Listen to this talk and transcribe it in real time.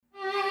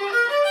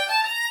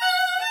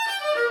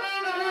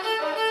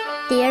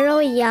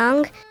Daryl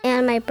Yang,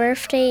 and my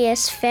birthday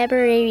is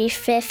February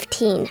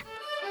 15.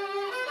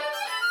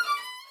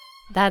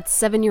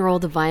 That's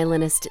 7-year-old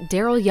violinist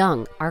Daryl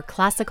Yang, our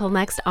Classical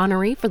Next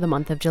honoree for the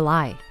month of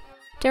July.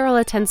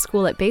 Daryl attends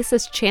school at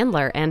bassist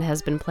Chandler and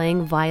has been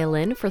playing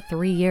violin for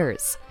 3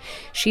 years.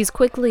 She's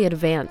quickly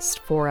advanced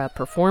for a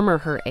performer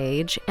her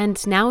age,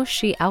 and now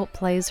she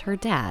outplays her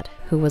dad,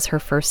 who was her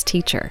first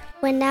teacher.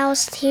 When I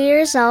was 2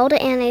 years old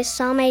and I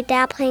saw my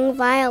dad playing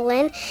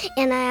violin,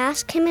 and I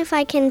asked him if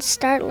I can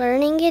start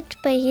learning it,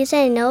 but he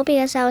said no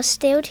because I was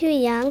still too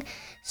young.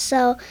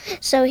 So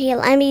he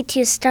allowed me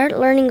to start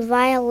learning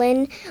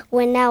violin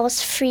when I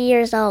was 3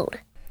 years old.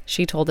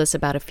 She told us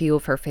about a few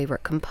of her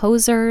favorite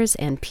composers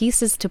and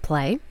pieces to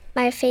play.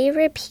 My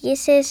favorite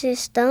pieces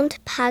is Don't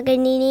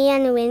Paganini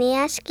and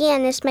Wieniawski,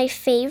 and it's my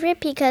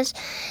favorite because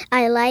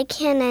I like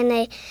him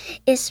and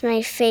it's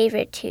my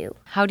favorite too.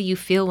 How do you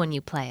feel when you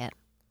play it?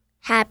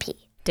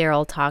 Happy.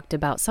 Daryl talked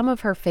about some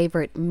of her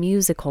favorite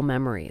musical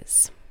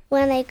memories.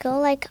 When I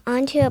go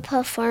onto a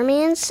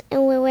performance,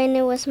 and when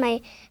it was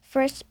my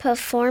first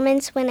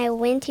performance, when I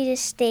went to the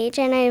stage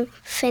and I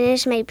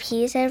finished my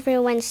piece,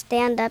 everyone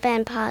stand up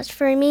and pause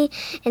for me,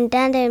 and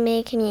then they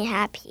make me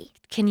happy.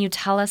 Can you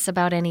tell us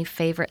about any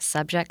favorite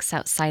subjects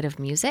outside of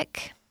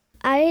music?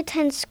 I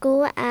attend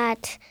school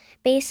at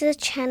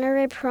bassist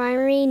Chandler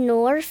Primary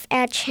North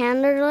at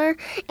Chandler,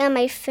 and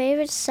my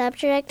favorite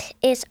subject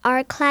is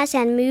art class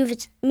and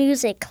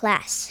music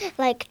class,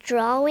 like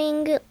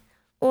drawing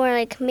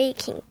or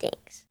making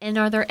things. And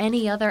are there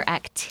any other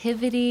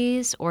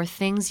activities or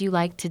things you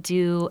like to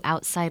do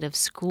outside of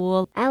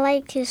school? I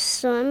like to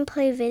swim,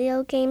 play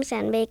video games,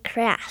 and make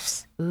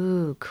crafts.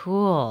 Ooh,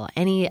 cool.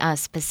 Any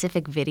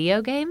specific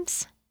video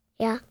games?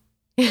 Yeah.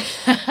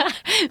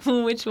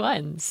 Which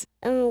ones?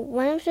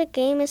 One of the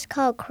games is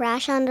called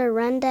Crash on the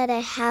Run that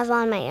I have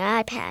on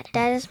my iPad.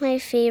 That is my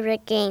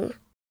favorite game.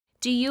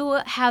 Do you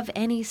have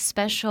any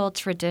special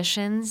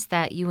traditions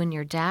that you and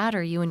your dad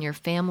or you and your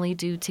family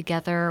do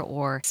together,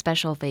 or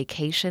special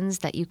vacations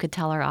that you could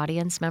tell our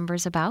audience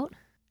members about?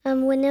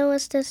 When it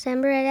was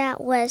December,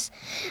 that was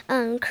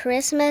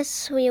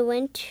Christmas. We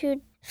went to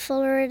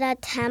Florida,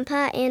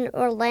 Tampa, and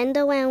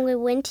Orlando, and we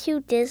went to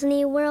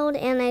Disney World,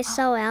 and I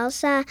saw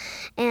Elsa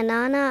and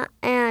Anna,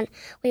 and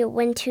we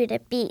went to the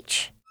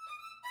beach.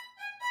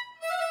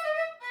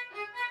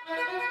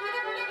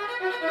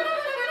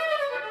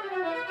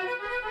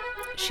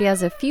 She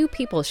has a few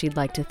people she'd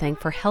like to thank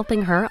for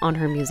helping her on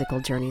her musical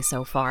journey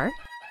so far.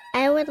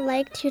 I would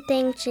like to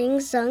thank Jing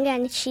Zeng,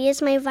 and she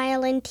is my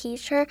violin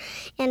teacher,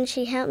 and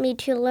she helped me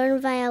to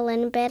learn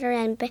violin better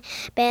and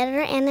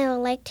better. And I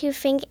would like to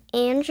thank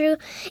Andrew,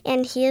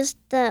 and he is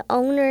the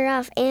owner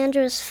of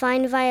Andrew's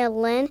Fine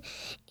Violin.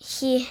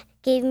 He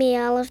gave me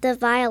all of the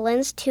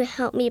violins to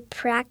help me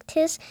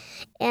practice,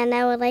 and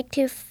I would like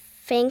to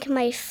thank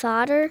my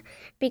father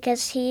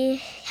because he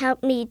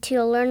helped me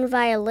to learn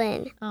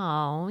violin.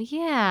 Oh,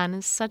 yeah, and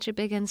it's such a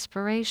big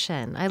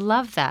inspiration. I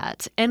love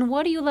that. And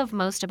what do you love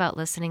most about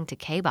listening to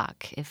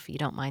K-Bach, if you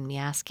don't mind me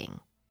asking?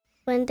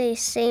 When they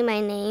say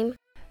my name.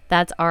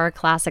 That's our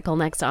Classical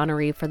Next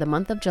honoree for the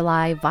month of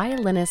July,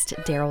 violinist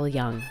Daryl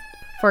Yang.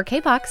 For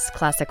K-Bach's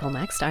Classical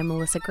Next, I'm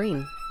Melissa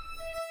Green.